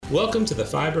Welcome to the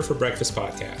Fiber for Breakfast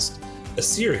podcast, a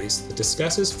series that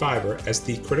discusses fiber as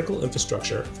the critical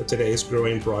infrastructure for today's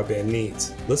growing broadband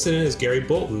needs. Listen in as Gary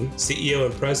Bolton, CEO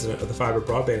and President of the Fiber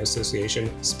Broadband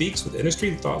Association, speaks with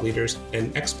industry thought leaders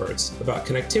and experts about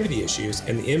connectivity issues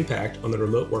and the impact on the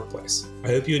remote workplace. I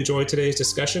hope you enjoyed today's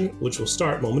discussion, which will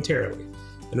start momentarily.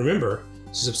 And remember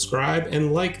to subscribe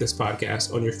and like this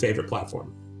podcast on your favorite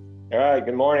platform. All right,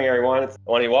 good morning, everyone. I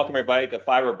want to welcome everybody to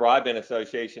Fiber Broadband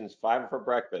Association's Fiber for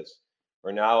Breakfast.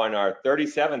 We're now on our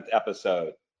 37th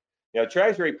episode.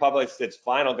 Treasury published its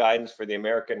final guidance for the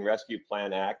American Rescue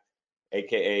Plan Act,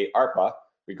 aka ARPA,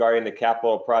 regarding the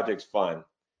Capital Projects Fund.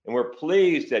 And we're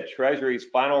pleased that Treasury's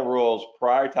final rules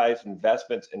prioritize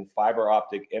investments in fiber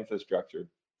optic infrastructure,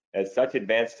 as such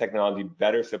advanced technology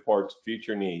better supports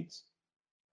future needs.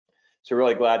 So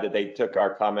really glad that they took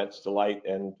our comments to light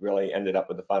and really ended up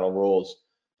with the final rules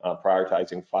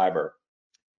prioritizing fiber.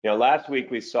 Last week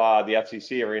we saw the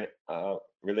FCC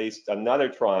released another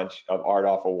tranche of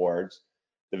RDOF awards.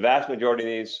 The vast majority of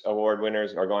these award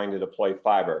winners are going to deploy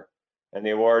fiber. And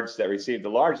the awards that received the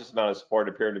largest amount of support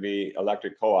appear to be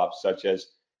electric co-ops such as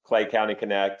Clay County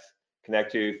Connect,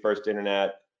 Connect2, First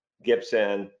Internet,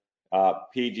 Gibson,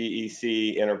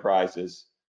 PGEC Enterprises.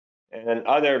 And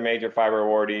other major fiber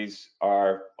awardees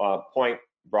are Point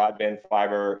Broadband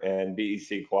Fiber and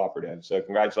BEC Cooperative. So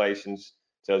congratulations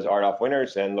to those RDOF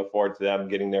winners and look forward to them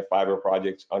getting their fiber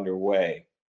projects underway.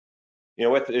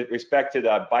 With respect to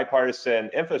the bipartisan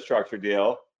infrastructure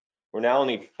deal, we're now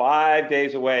only 5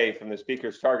 days away from the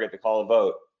Speaker's target to call a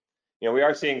vote. We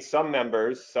are seeing some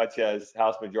members, such as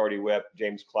House Majority Whip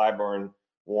James Clyburn,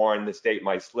 warn the state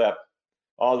might slip.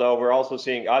 Although we're also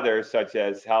seeing others, such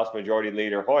as House Majority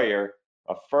Leader Hoyer,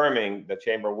 affirming the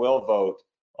chamber will vote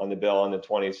on the bill on the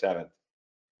 27th.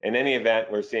 In any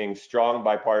event, we're seeing strong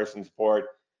bipartisan support,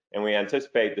 and we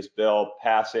anticipate this bill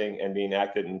passing and being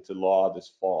enacted into law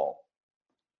this fall.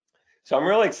 So I'm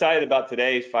really excited about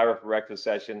today's Fiber for Breakfast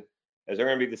session, as we're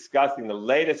going to be discussing the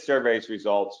latest surveys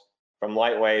results from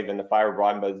Lightwave and the Fiber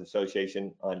Broadband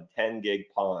Association on 10G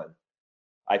PON.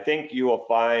 I think you will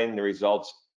find the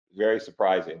results very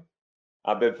surprising.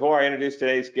 Before I introduce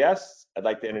today's guests, I'd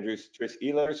like to introduce Trish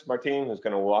Ehlers-Martin, who's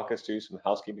going to walk us through some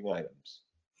housekeeping items.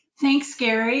 Thanks,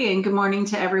 Gary, and good morning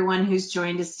to everyone who's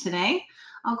joined us today.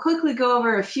 I'll quickly go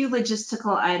over a few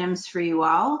logistical items for you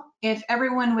all. If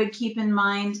everyone would keep in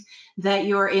mind that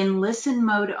you're in listen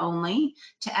mode only,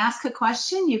 to ask a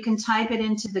question, you can type it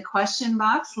into the question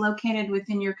box located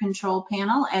within your control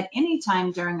panel at any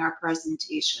time during our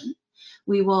presentation.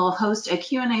 We will host a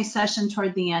Q&A session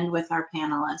toward the end with our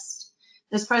panelists.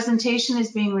 This presentation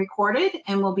is being recorded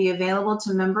and will be available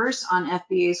to members on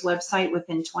FBA's website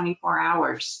within 24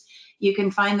 hours. You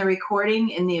can find the recording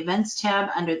in the Events tab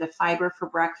under the Fiber for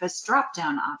Breakfast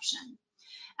drop-down option.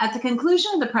 At the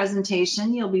conclusion of the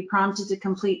presentation, you'll be prompted to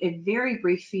complete a very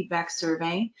brief feedback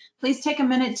survey. Please take a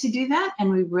minute to do that,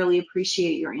 and we really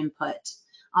appreciate your input.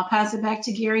 I'll pass it back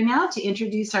to Gary now to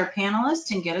introduce our panelists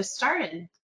and get us started.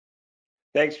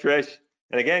 Thanks, Trish.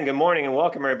 And again, good morning and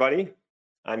welcome, everybody.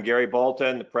 I'm Gary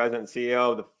Bolton, the President and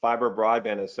CEO of the Fiber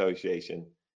Broadband Association.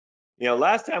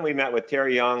 Last time we met with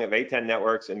Terry Young of A10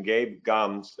 Networks and Gabe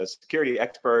Gums, a security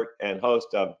expert and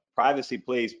host of Privacy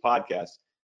Please podcast,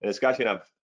 a discussion of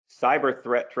cyber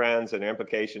threat trends and their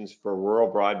implications for rural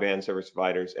broadband service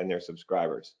providers and their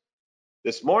subscribers.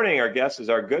 This morning, our guest is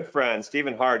our good friend,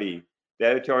 Stephen Hardy, the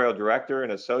editorial director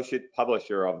and associate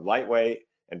publisher of Lightwave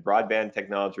and Broadband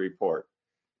Technology Report.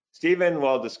 Stephen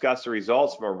will discuss the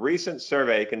results from a recent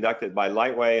survey conducted by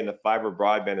Lightwave and the Fiber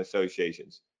Broadband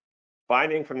Associations.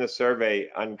 Finding from the survey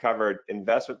uncovered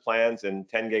investment plans in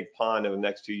 10G PON over the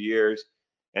next 2 years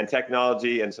and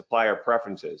technology and supplier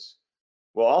preferences.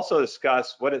 We'll also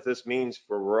discuss what this means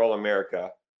for rural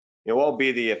America, what will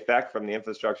be the effect from the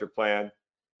infrastructure plan,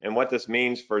 and what this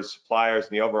means for suppliers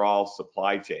and the overall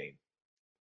supply chain.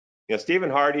 Stephen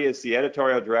Hardy is the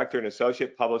editorial director and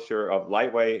associate publisher of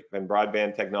Lightwave and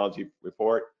Broadband Technology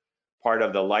Report, part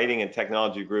of the Lighting and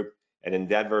Technology Group at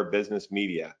Endeavor Business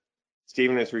Media.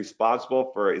 Stephen is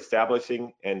responsible for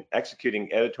establishing and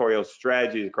executing editorial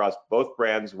strategies across both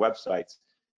brands' websites,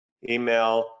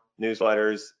 email,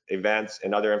 newsletters, events,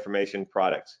 and other information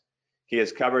products. He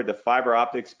has covered the fiber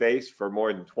optic space for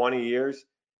more than 20 years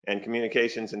and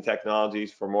communications and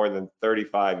technologies for more than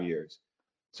 35 years.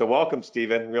 So welcome,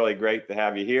 Stephen. Really great to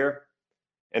have you here.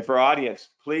 And for our audience,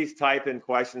 please type in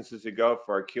questions as we go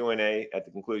for our Q&A at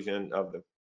the conclusion of the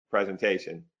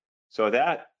presentation. So with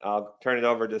that, I'll turn it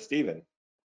over to Stephen.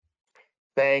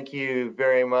 Thank you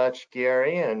very much,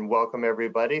 Gary, and welcome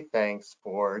everybody. Thanks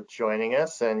for joining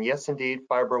us. And yes, indeed,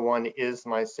 Fiber One is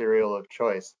my cereal of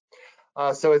choice.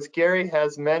 So as Gary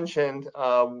has mentioned,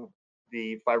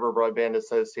 the Fiber Broadband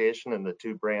Association and the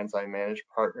two brands I manage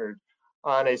partnered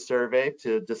on a survey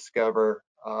to discover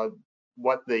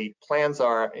what the plans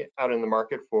are out in the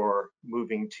market for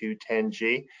moving to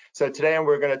 10G. So today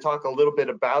we're going to talk a little bit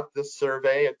about the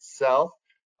survey itself,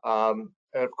 and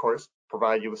of course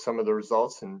provide you with some of the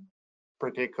results. In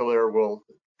particular, we'll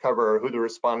cover who the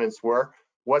respondents were,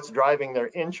 what's driving their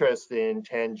interest in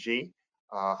 10G,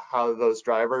 how those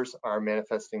drivers are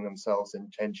manifesting themselves in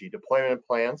 10G deployment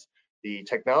plans, the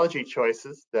technology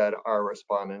choices that our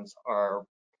respondents are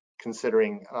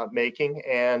considering making,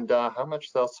 and how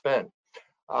much they'll spend.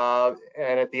 And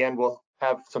at the end, we'll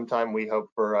have some time, we hope,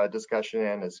 for discussion,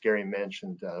 and as Gary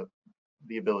mentioned,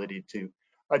 the ability to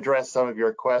address some of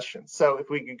your questions. So if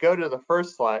we could go to the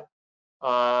first slide.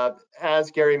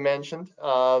 As Gary mentioned,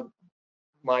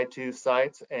 my two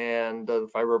sites and the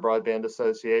Fiber Broadband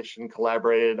Association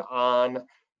collaborated on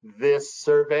this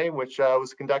survey, which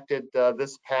was conducted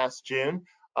this past June.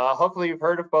 Hopefully you've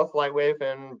heard of both Lightwave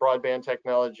and Broadband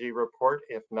Technology Report.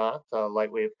 If not,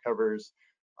 Lightwave covers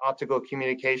optical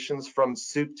communications from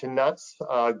soup to nuts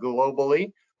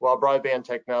globally, while Broadband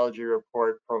Technology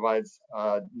Report provides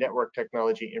network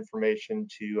technology information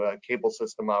to cable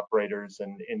system operators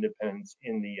and independents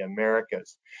in the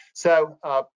Americas. So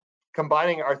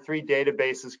combining our three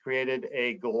databases created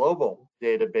a global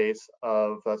database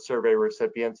of survey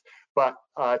recipients. But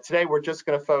today we're just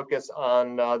going to focus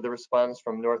on the respondents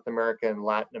from North America and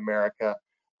Latin America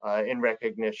in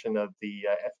recognition of the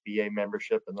FBA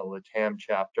membership in the LATAM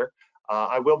chapter.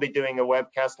 I will be doing a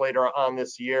webcast later on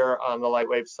this year on the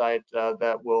Lightwave site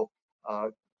that will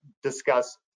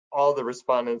discuss all the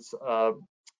respondents'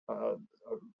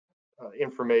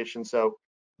 information, so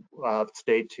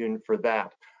stay tuned for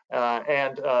that.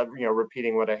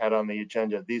 Repeating what I had on the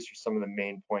agenda, these are some of the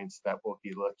main points that we'll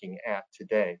be looking at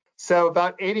today. So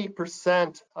about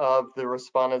 80% of the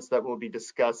respondents that we'll be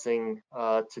discussing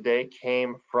today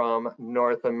came from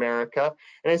North America.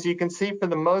 And as you can see, for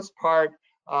the most part,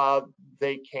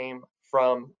 they came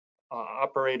from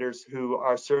operators who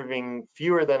are serving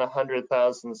fewer than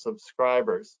 100,000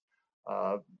 subscribers.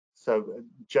 So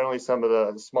generally some of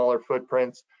the smaller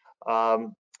footprints,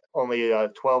 only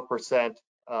 12%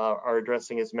 are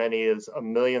addressing as many as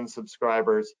 1 million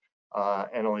subscribers,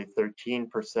 and only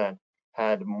 13%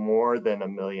 had more than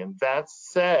 1 million. That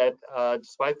said,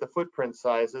 despite the footprint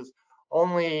sizes,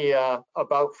 only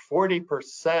about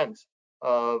 40%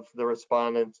 of the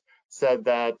respondents said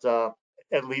that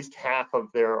at least half of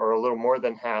their, or a little more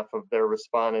than half of their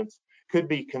respondents could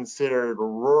be considered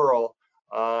rural.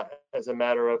 As a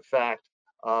matter of fact,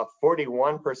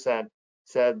 41%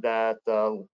 said that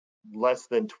less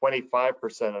than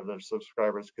 25% of their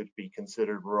subscribers could be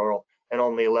considered rural, and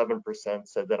only 11%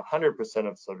 said that 100%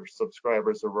 of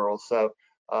subscribers are rural. So,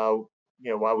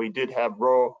 while we did have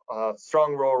rural,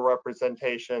 strong rural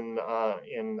representation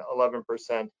in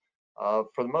 11%,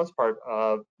 for the most part,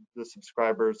 the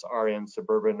subscribers are in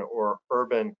suburban or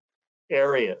urban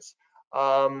areas.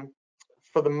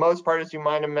 For the most part, as you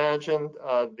might imagine,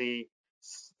 the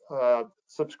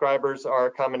subscribers are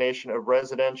a combination of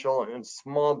residential and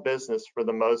small business for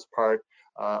the most part.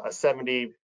 A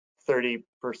 70-30%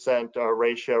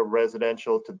 ratio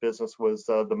residential to business was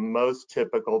the most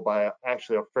typical by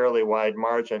actually a fairly wide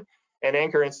margin. And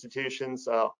anchor institutions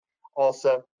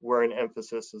also were an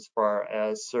emphasis as far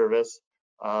as service.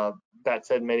 That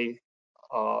said, many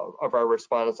of our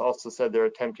respondents also said they're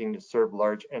attempting to serve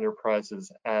large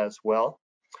enterprises as well.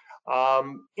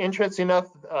 Interesting enough,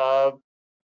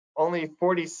 only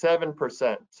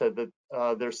 47% said that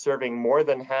they're serving more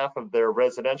than half of their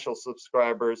residential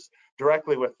subscribers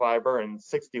directly with fiber, and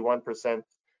 61%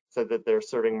 said that they're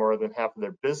serving more than half of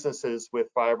their businesses with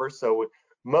fiber. So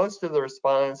most of the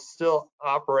respondents still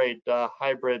operate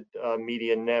hybrid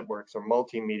media networks or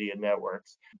multimedia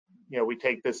networks. We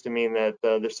take this to mean that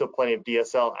there's still plenty of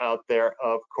DSL out there,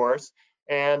 of course.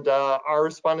 And our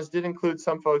respondents did include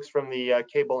some folks from the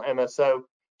cable MSO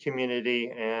community,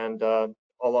 and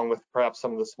along with perhaps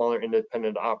some of the smaller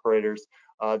independent operators,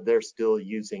 they're still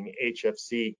using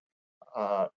HFC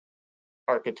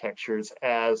architectures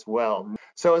as well.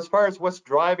 So as far as what's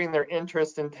driving their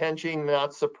interest in 10G,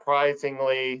 not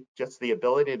surprisingly, just the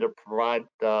ability to provide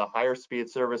higher speed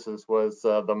services was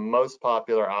the most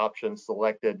popular option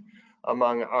selected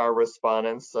among our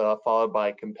respondents, followed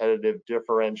by competitive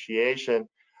differentiation.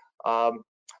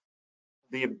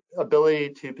 The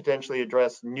ability to potentially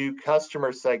address new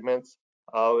customer segments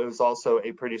was also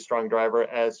a pretty strong driver,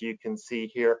 as you can see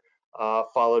here,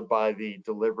 followed by the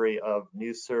delivery of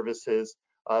new services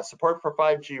support for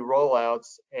 5G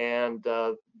rollouts, and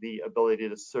the ability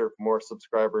to serve more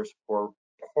subscribers per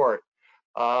port.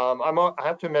 I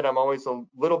have to admit, I'm always a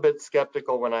little bit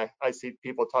skeptical when I see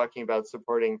people talking about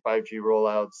supporting 5G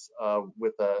rollouts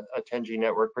with a 10G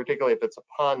network, particularly if it's a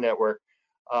PON network.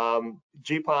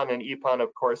 GPON and EPON,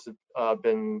 of course, have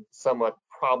been somewhat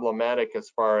problematic as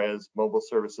far as mobile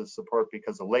services support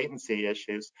because of latency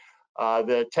issues.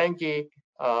 The 10G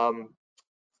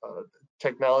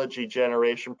technology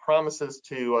generation promises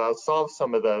to solve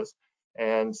some of those,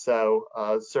 and so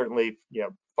certainly,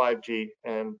 5G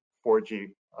and 4G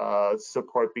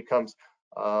support becomes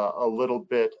a little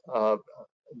bit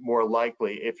more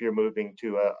likely if you're moving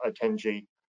to a 10G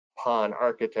PON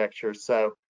architecture.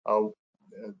 So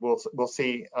we'll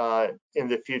see in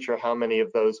the future how many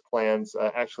of those plans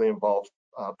actually involve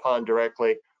PON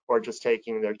directly, or just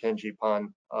taking their 10G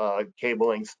PON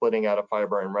cabling, splitting out a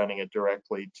fiber, and running it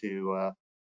directly to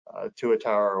a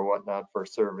tower or whatnot for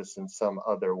service in some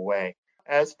other way.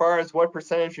 As far as what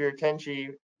percentage of your 10G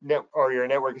your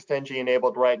network is 10G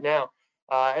enabled right now,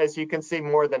 as you can see,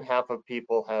 more than half of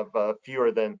people have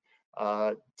fewer than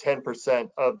 10%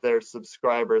 of their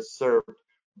subscribers served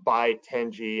by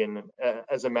 10G, and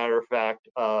as a matter of fact,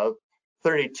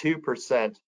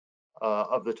 32%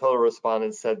 of the total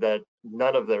respondents said that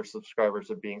none of their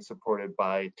subscribers are being supported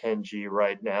by 10G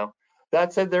right now.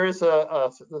 That said, there is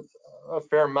a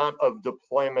fair amount of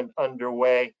deployment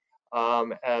underway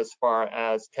as far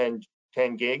as 10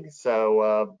 gig.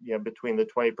 So between the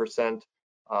 20%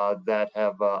 that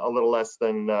have a little less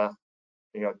than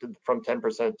from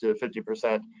 10% to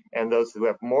 50%, and those who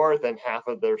have more than half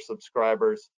of their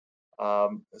subscribers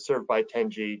served by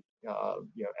 10G,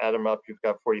 add them up, you've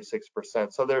got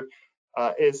 46%. So there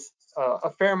is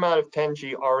a fair amount of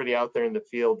 10G already out there in the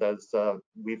field, as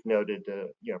we've noted,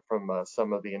 from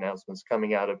some of the announcements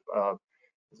coming out of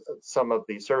some of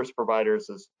the service providers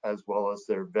as well as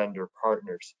their vendor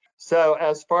partners. So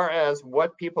as far as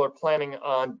what people are planning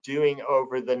on doing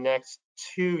over the next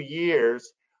 2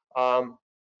 years,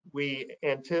 we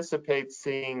anticipate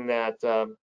seeing that.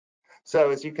 So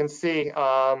as you can see,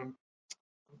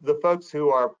 the folks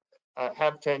who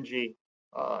have 10G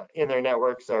in their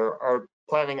networks are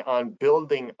planning on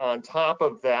building on top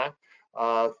of that.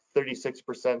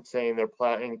 36% saying they're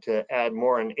planning to add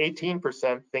more, and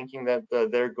 18% thinking that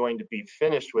they're going to be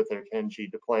finished with their 10G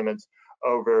deployments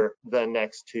over the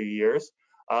next 2 years.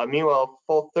 Meanwhile,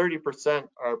 full 30%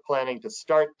 are planning to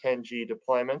start 10G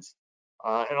deployments,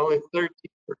 and only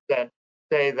 13%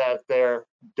 say that they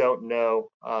don't know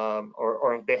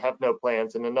or they have no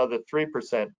plans, and another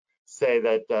 3% say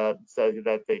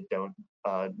that they don't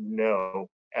know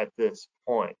at this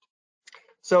point.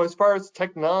 So as far as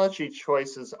technology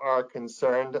choices are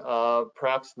concerned,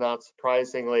 perhaps not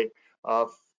surprisingly,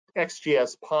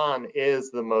 XGS-PON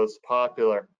is the most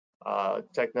popular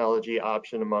technology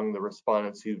option among the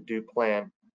respondents who do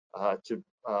plan to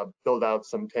build out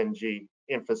some 10G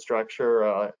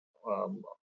infrastructure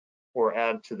or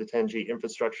add to the 10G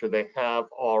infrastructure they have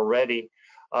already.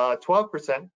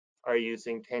 12% are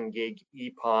using 10 gig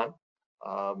EPON,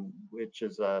 which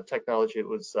is a technology that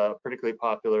was particularly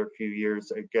popular a few years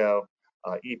ago,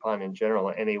 EPON in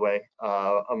general anyway,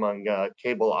 among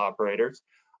cable operators.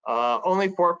 Only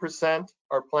 4%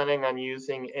 are planning on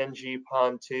using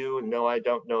NG-PON2. No, I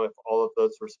don't know if all of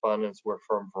those respondents were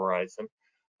from Verizon.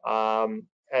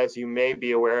 As you may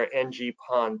be aware,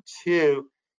 NG-PON2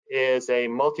 is a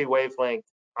multi-wavelength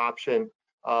option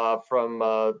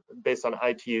based on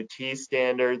ITU-T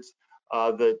standards.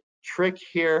 The trick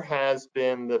here has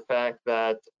been the fact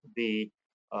that the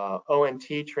ONT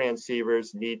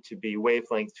transceivers need to be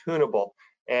wavelength tunable,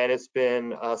 and it's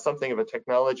been something of a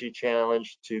technology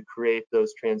challenge to create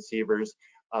those transceivers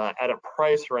at a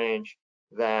price range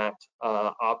that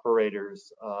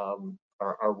operators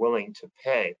are willing to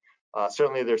pay.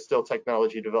 Certainly there's still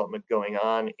technology development going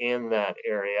on in that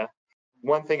area.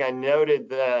 One thing I noted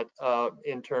that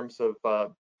in terms of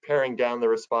paring down the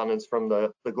respondents from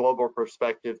the global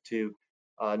perspective to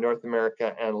North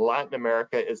America and Latin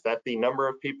America is that the number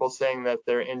of people saying that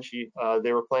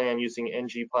they were planning on using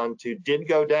NG-PON2 did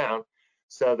go down.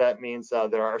 So that means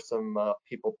there are some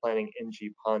people planning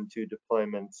NG-PON2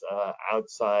 deployments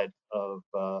outside of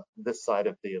this side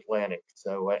of the Atlantic.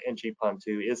 So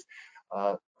NG-PON2 is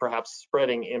perhaps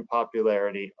spreading in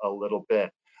popularity a little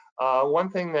bit. One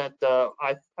thing that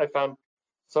I found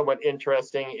somewhat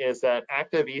interesting is that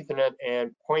active Ethernet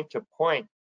and point-to-point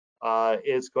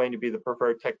is going to be the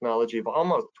preferred technology of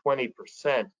almost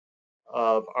 20%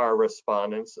 of our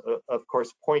respondents. Of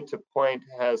course, point-to-point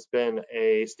has been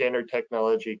a standard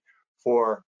technology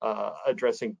for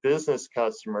addressing business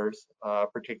customers,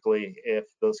 particularly if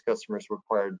those customers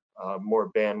required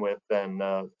more bandwidth than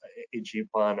a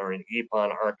GPON or an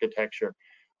EPON architecture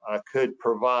could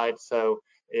provide. So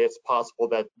it's possible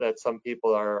that some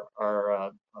people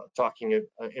are talking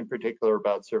in particular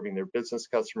about serving their business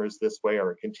customers this way,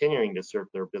 or continuing to serve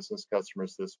their business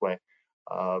customers this way.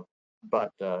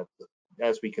 But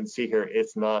as we can see here,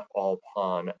 it's not all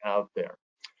PON out there.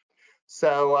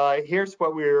 So here's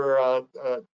what we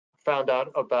found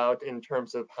out about in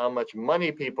terms of how much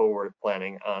money people were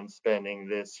planning on spending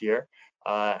this year.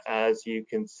 As you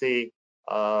can see,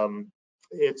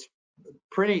 it's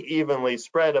pretty evenly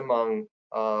spread among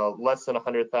less than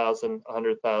 100,000,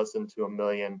 100,000 to $1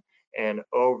 million, and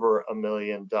over $1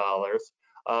 million.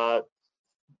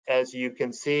 As you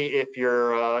can see, if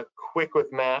you're quick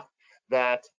with math,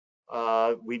 that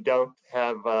we don't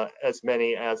have as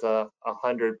many as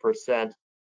 100%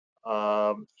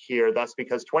 here. That's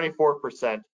because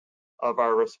 24% of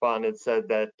our respondents said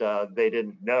that they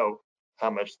didn't know how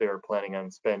much they were planning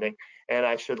on spending. And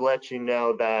I should let you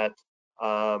know that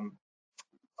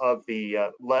of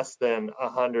the less than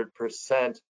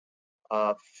 100%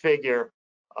 figure,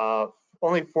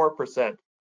 only 4%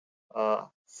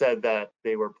 said that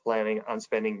they were planning on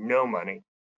spending no money.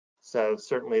 So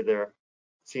certainly there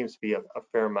seems to be a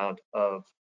fair amount of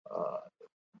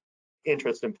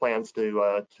interest and plans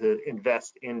to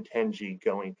invest in 10G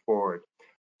going forward.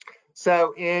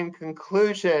 So in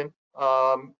conclusion,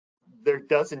 there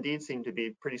does indeed seem to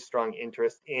be pretty strong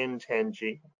interest in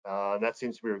 10G. That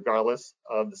seems to be regardless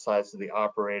of the size of the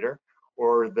operator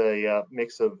or the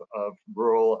mix of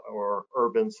rural or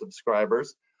urban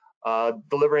subscribers.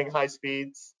 Delivering high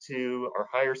speeds to, or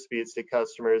higher speeds to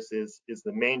customers is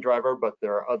the main driver, but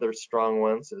there are other strong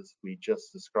ones, as we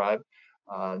just described.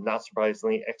 Not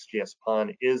surprisingly,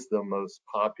 XGS-PON is the most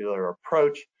popular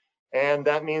approach, and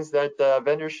that means that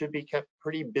vendors should be kept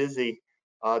pretty busy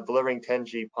delivering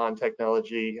 10G PON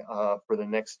technology for the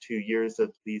next 2 years at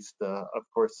least, of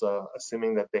course,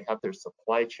 assuming that they have their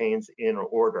supply chains in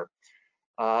order.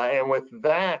 And with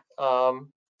that,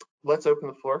 let's open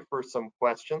the floor for some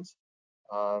questions,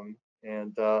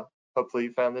 and hopefully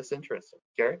you found this interesting.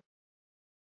 Gary?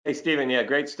 Hey, Stephen, yeah,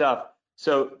 great stuff.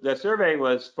 So the survey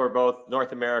was for both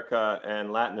North America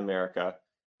and Latin America.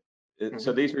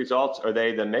 So these results, are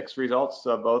they the mixed results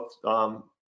of both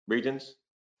regions?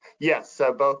 Yes,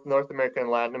 both North America and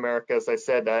Latin America. As I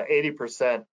said,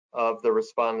 80% of the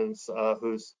respondents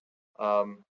whose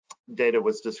data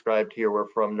was described here were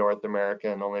from North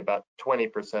America, and only about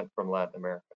 20% from Latin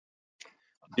America.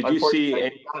 Did you see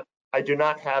any? I do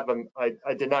not have them.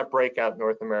 I did not break out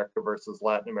North America versus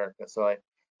Latin America, so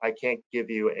I can't give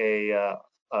you a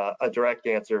direct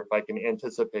answer if I can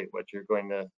anticipate what you're going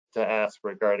to ask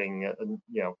regarding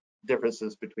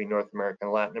differences between North America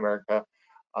and Latin America.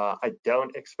 I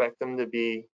don't expect them to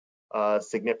be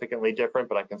significantly different,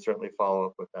 but I can certainly follow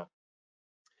up with that.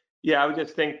 Yeah, I would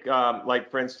just think, like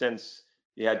for instance,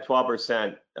 you had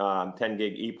 12% 10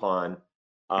 gig EPON,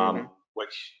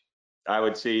 which I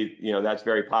would see, that's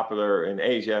very popular in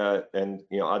Asia and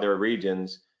other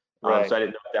regions. Right. So I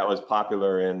didn't know if that was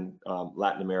popular in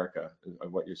Latin America,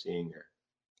 what you're seeing here.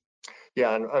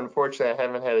 Yeah, and unfortunately, I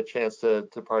haven't had a chance to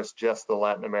parse just the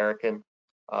Latin American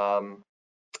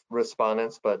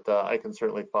respondents, but I can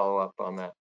certainly follow up on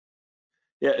that.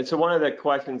 Yeah, so one of the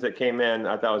questions that came in,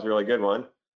 I thought was a really good one.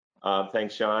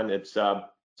 Thanks, Sean. It's so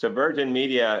Virgin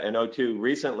Media and O2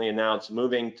 recently announced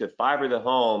moving to fiber to the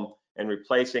home and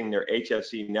replacing their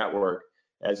HFC network,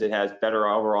 as it has better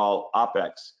overall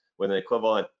OpEx with an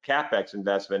equivalent CapEx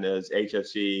investment as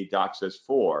HFC DOCSIS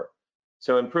 4.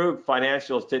 So improved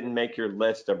financials didn't make your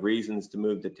list of reasons to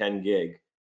move to 10 gig.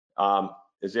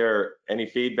 Is there any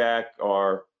feedback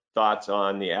or thoughts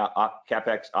on the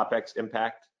CapEx, OpEx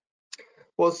impact?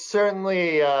 Well,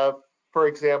 certainly, for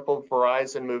example,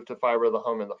 Verizon moved to fiber to the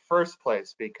home in the first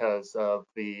place because of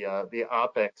the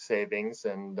OpEx savings,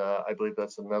 and I believe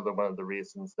that's another one of the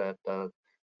reasons that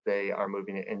they are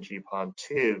moving to NG-PON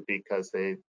 2, because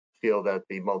they feel that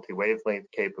the multi-wavelength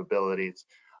capabilities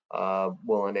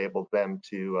will enable them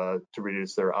to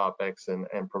reduce their OpEx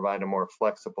and provide a more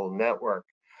flexible network.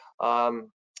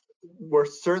 We're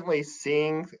certainly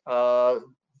seeing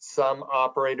some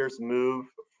operators move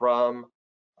from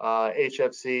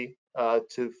HFC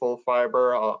to full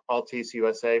fiber. Altice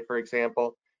USA, for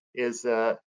example, is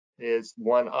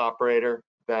one operator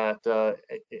that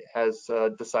has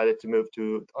decided to move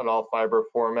to an all fiber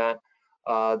format.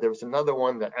 There was another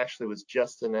one that actually was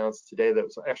just announced today that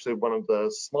was actually one of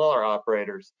the smaller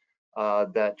operators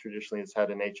that traditionally has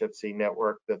had an HFC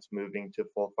network that's moving to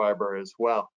full fiber as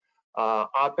well.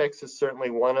 OpEx is certainly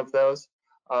one of those.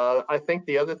 I think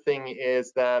the other thing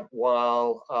is that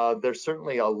while there's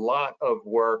certainly a lot of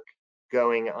work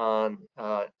going on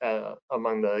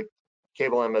among the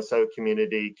cable MSO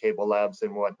community, cable labs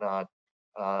and whatnot,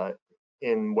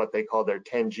 in what they call their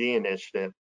 10G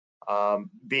initiative,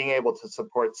 being able to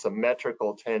support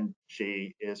symmetrical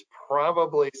 10G is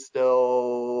probably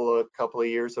still a couple of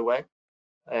years away.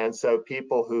 And so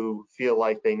people who feel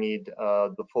like they need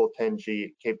the full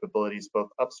 10G capabilities, both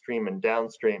upstream and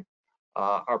downstream,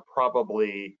 are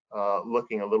probably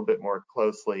looking a little bit more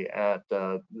closely at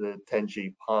the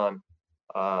 10G PON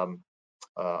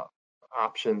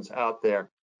options out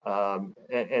there,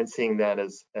 and seeing that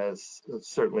as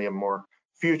certainly a more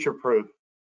future-proof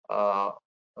path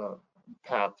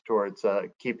towards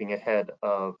keeping ahead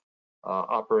of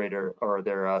operator or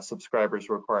their subscribers'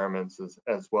 requirements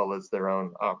as well as their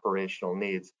own operational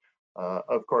needs.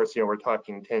 Of course, we're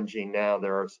talking 10G now.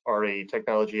 There's already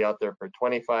technology out there for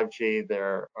 25G.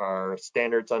 There are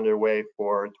standards underway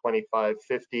for 25,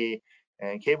 50,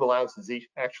 and Cable Labs is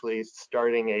actually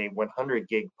starting a 100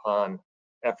 gig PON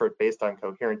effort based on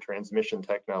coherent transmission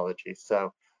technology.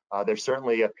 So there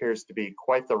certainly appears to be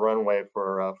quite the runway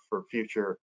for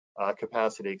future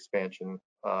capacity expansion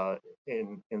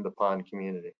in the PON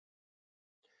community.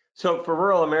 So for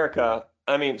rural America,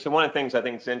 I mean, so one of the things I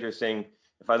think is interesting,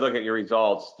 if I look at your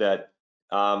results, that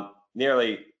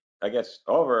nearly, I guess,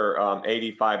 over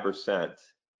 85%,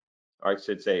 or I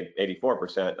should say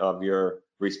 84% of your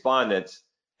respondents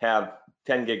have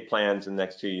 10 gig plans in the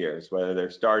next 2 years, whether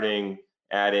they're starting,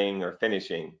 adding, or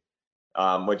finishing,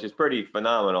 which is pretty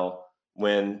phenomenal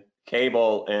when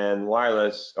cable and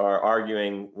wireless are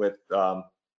arguing with the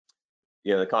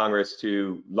Congress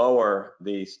to lower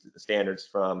these standards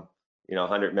from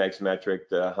 100 megs metric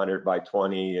to 100 by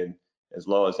 20 and as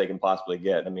low as they can possibly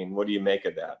get. I mean, what do you make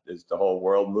of that? Is the whole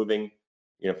world moving?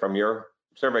 From your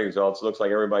survey results, it looks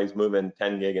like everybody's moving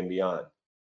 10 gig and beyond.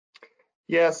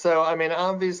 Yeah, so I mean,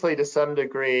 obviously to some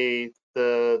degree,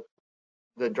 the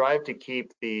drive to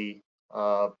keep the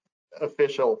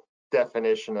official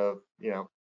definition of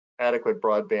adequate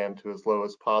broadband to as low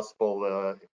as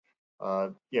possible,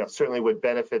 certainly would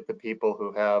benefit the people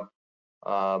who have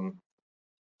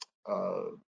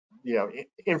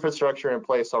infrastructure in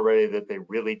place already that they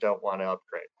really don't want to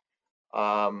upgrade.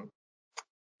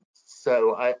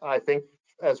 So I think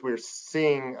as we're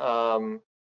seeing from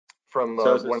from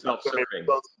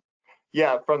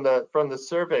the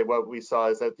survey, what we saw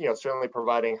is that certainly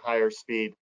providing higher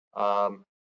speed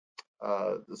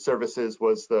services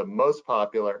was the most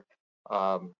popular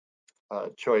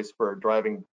choice for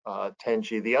driving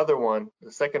 10G. The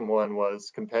second one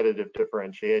was competitive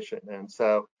differentiation. And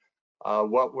so I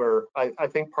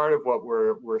think part of what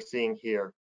we're seeing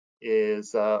here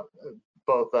is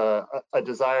both a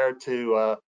desire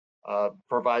to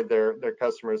provide their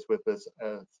customers with as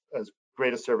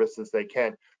great a service as they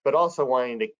can, but also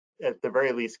wanting to, at the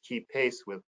very least, keep pace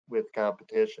with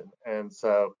competition. And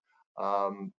so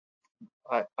I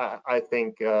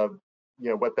think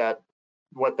what that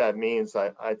means,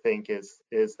 I think, is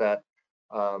that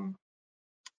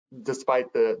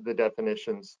despite the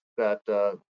definitions that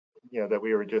that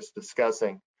we were just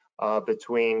discussing,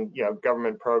 between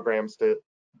government programs to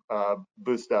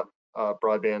boost up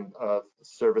broadband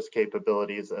service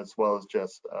capabilities as well as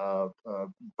just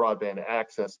broadband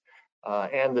access,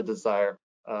 and the desire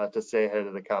to stay ahead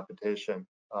of the competition,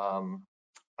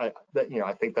 I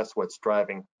think that's what's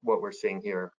driving what we're seeing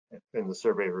here in the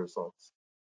survey results.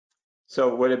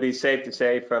 So would it be safe to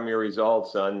say from your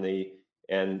results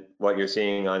and what you're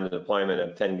seeing on the deployment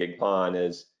of 10 gig PON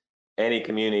is any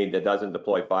community that doesn't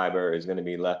deploy fiber is going to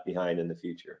be left behind in the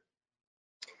future?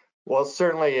 Well,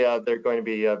 certainly they're going to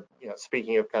be,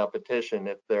 speaking of competition,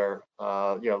 if they're,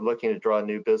 looking to draw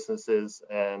new businesses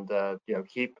and,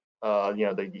 keep,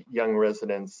 the young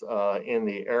residents in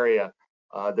the area,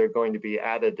 they're going to be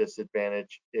at a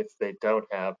disadvantage if they don't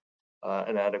have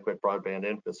an adequate broadband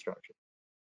infrastructure.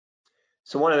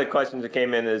 So one of the questions that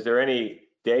came in, is there any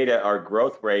data or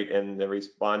growth rate in the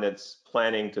respondents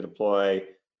planning to deploy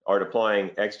or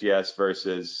deploying XGS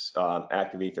versus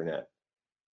active Ethernet?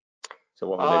 So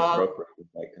what would the growth rate look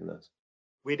like in this?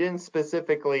 We didn't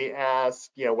specifically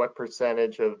ask, what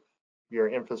percentage of your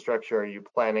infrastructure are you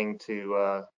planning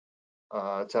to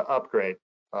upgrade?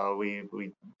 We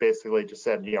basically just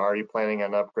said, are you planning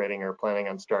on upgrading or planning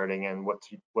on starting, and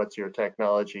what's your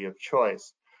technology of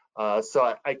choice?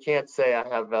 So I can't say I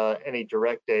have any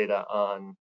direct data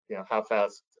on, how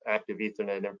fast active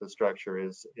Ethernet infrastructure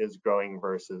is growing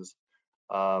versus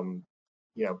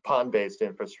PON-based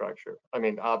infrastructure. I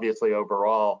mean, obviously,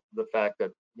 overall, the fact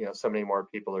that so many more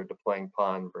people are deploying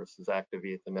PON versus active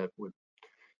Ethernet would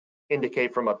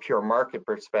indicate from a pure market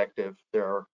perspective, there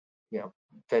are,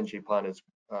 10G PON is,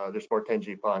 there's more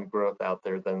 10G PON growth out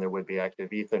there than there would be active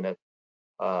Ethernet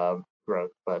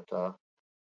growth. But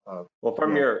well,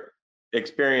 from your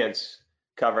experience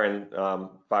covering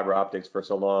fiber optics for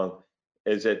so long,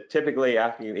 is it typically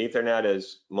active Ethernet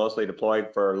is mostly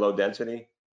deployed for low density?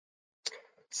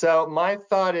 So my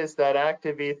thought is that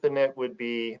active Ethernet would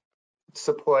be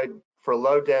deployed for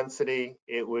low density.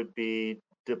 It would be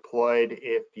deployed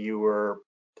if you were,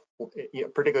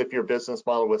 particularly if your business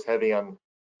model was heavy on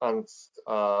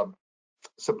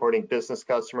supporting business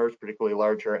customers, particularly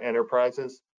larger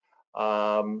enterprises.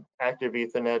 Active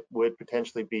Ethernet would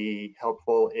potentially be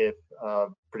helpful if,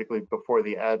 particularly before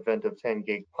the advent of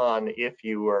 10G PON, if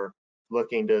you were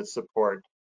looking to support,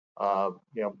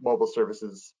 mobile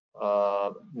services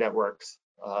networks,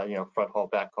 front haul,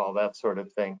 back haul, that sort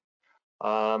of thing.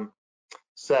 And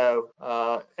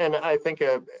I think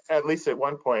at least at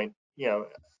one point,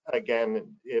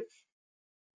 again, if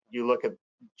you look at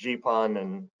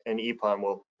GPON and EPON,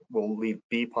 we'll leave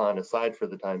BPON aside for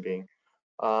the time being.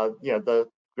 The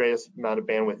greatest amount of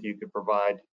bandwidth you could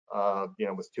provide,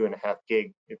 was 2.5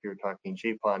 gig if you're talking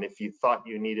GPON. If you thought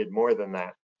you needed more than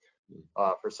that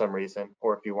for some reason,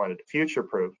 or if you wanted to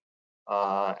future-proof,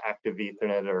 active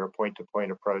Ethernet or a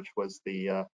point-to-point approach was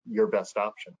your best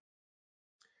option.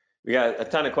 We got a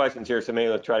ton of questions here, so maybe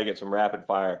let's try to get some rapid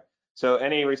fire. So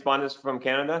any respondents from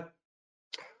Canada?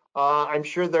 I'm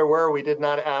sure there were. We did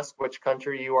not ask which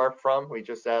country you are from. We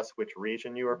just asked which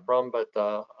region you are from, but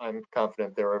I'm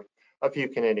confident there are a few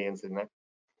Canadians in there.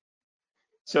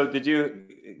 So did you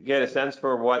get a sense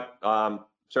for what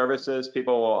services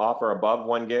people will offer above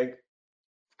 1 gig?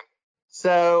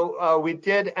 So we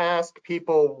did ask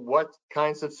people what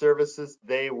kinds of services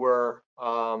they were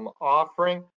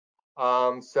offering.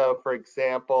 So for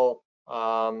example,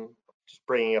 just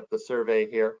bringing up the survey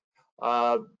here,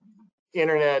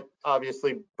 internet,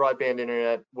 obviously broadband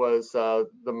internet was the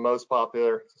most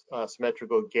popular,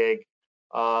 symmetrical gig.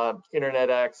 Internet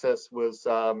access was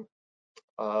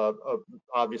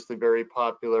obviously very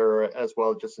popular as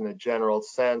well, just in a general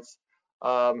sense.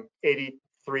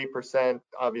 83%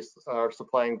 obviously are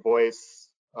supplying voice,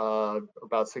 about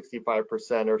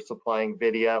 65% are supplying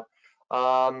video.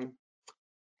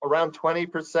 Around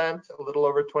 20%, a little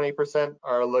over 20%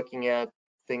 are looking at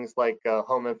things like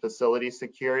home and facility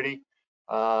security,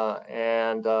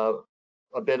 and a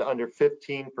bit under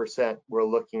 15% we're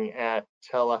looking at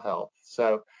telehealth.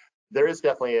 So there is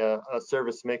definitely a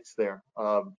service mix there,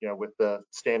 with the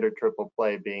standard triple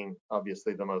play being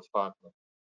obviously the most popular.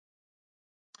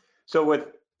 So with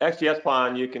XGS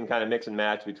PON, you can kind of mix and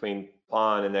match between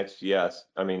PON and XGS,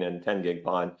 and 10 gig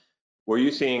PON. Were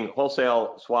you seeing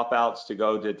wholesale swap outs to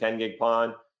go to 10 gig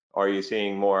PON, or are you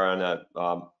seeing more on a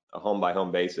home by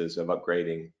home basis of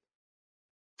upgrading?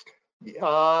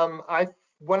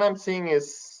 What I'm seeing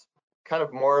is kind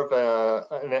of more of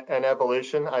an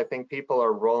evolution. I think people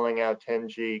are rolling out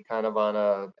 10G kind of on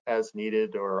a as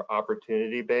needed or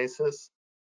opportunity basis.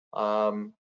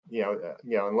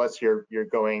 Unless you're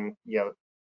going,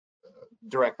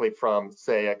 directly from,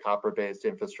 say, a copper-based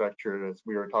infrastructure, as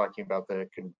we were talking about the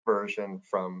conversion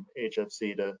from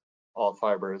HFC to all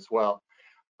fiber as well.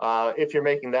 If you're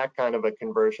making that kind of a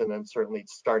conversion, then certainly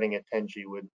starting at 10G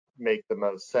would make the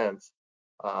most sense.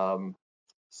 I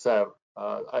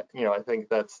think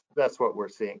that's what we're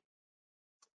seeing.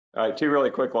 All right, 2 really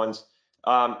quick ones.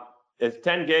 Is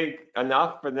 10 gig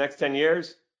enough for the next 10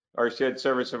 years, or should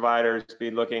service providers be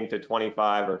looking to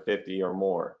 25 or 50 or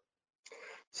more?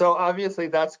 So obviously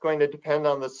that's going to depend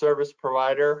on the service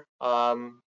provider.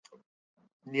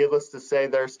 Needless to say,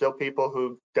 there are still people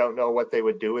who don't know what they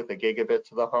would do with a gigabit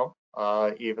to the home,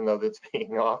 even though that's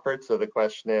being offered. So the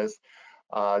question is,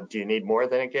 do you need more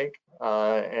than a gig?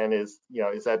 And is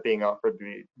that being offered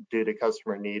due to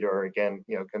customer need, or again,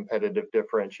 competitive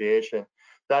differentiation?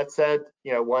 That said,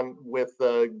 one with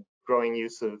the growing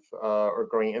use of or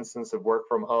growing instance of work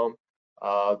from home,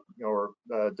 or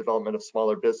development of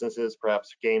smaller businesses,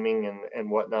 perhaps gaming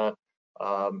and whatnot,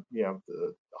 the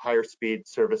higher speed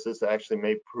services actually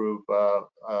may prove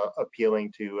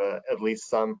appealing to at least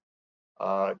some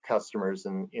customers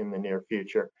in the near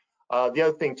future. The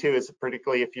other thing too is,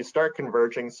 particularly if you start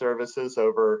converging services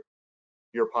over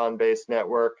your PON-based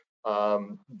network,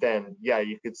 then yeah,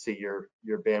 you could see your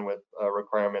bandwidth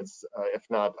requirements, if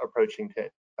not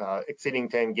exceeding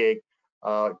 10 gig,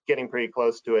 getting pretty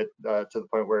close to it, to the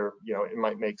point where it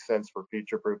might make sense for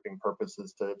future proofing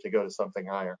purposes to go to something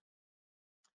higher.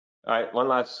 All right, one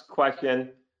last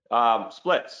question.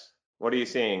 Splits, what are you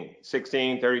seeing?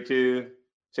 16, 32,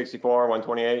 64,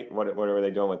 128? What are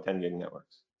they doing with 10 gig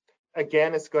networks?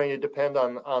 again, it's going to depend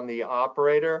on the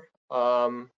operator.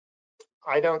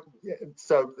 I don't,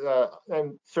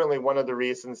 and certainly one of the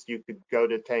reasons you could go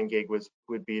to 10 gig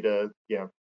would be to,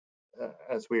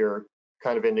 as we were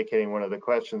kind of indicating one of the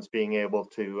questions, being able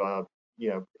to,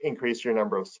 increase your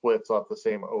number of splits off the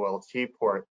same OLT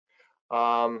port.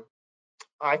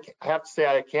 I have to say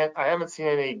I haven't seen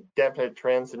any definite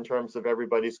trends in terms of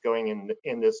everybody's going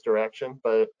in this direction,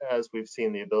 but as we've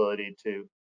seen the ability to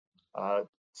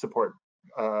support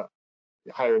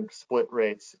higher split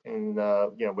rates in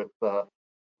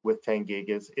with 10 gig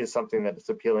is something that is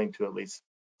appealing to at least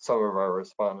some of our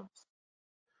respondents.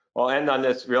 We'll end on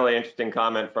this really interesting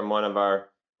comment from one of our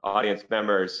audience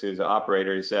members who's an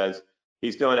operator. He says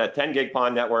he's doing a 10 gig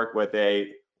PON network with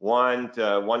a 1 to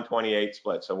 128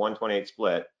 split, so 128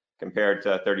 split compared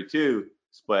to 32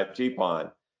 split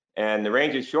GPON. And the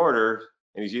range is shorter,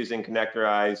 and he's using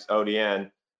connectorized ODN.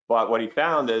 But what he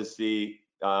found is the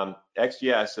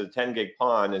XGS, so 10 gig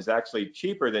PON, is actually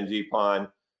cheaper than GPON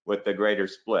with the greater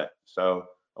split. So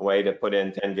a way to put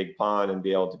in 10 gig PON and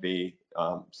be able to be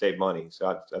save money.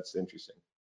 So that's interesting.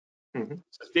 Mm-hmm.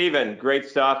 So Stephen, great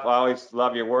stuff. I always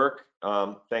love your work.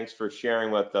 Thanks for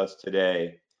sharing with us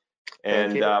today.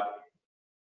 And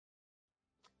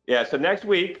yeah, so next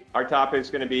week, our topic is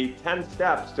going to be 10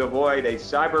 steps to avoid a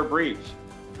cyber breach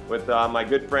with my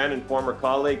good friend and former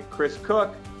colleague, Chris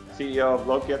Cook, CEO of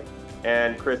Lokit,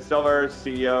 and Chris Silvers,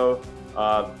 CEO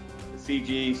of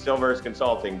CG Silvers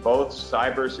Consulting, both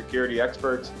cybersecurity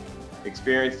experts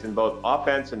experienced in both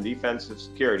offense and defensive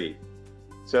security.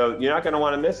 So you're not going to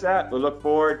want to miss that. We look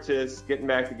forward to getting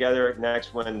back together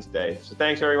next Wednesday. So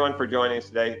thanks everyone for joining us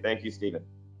today. Thank you, Stephen.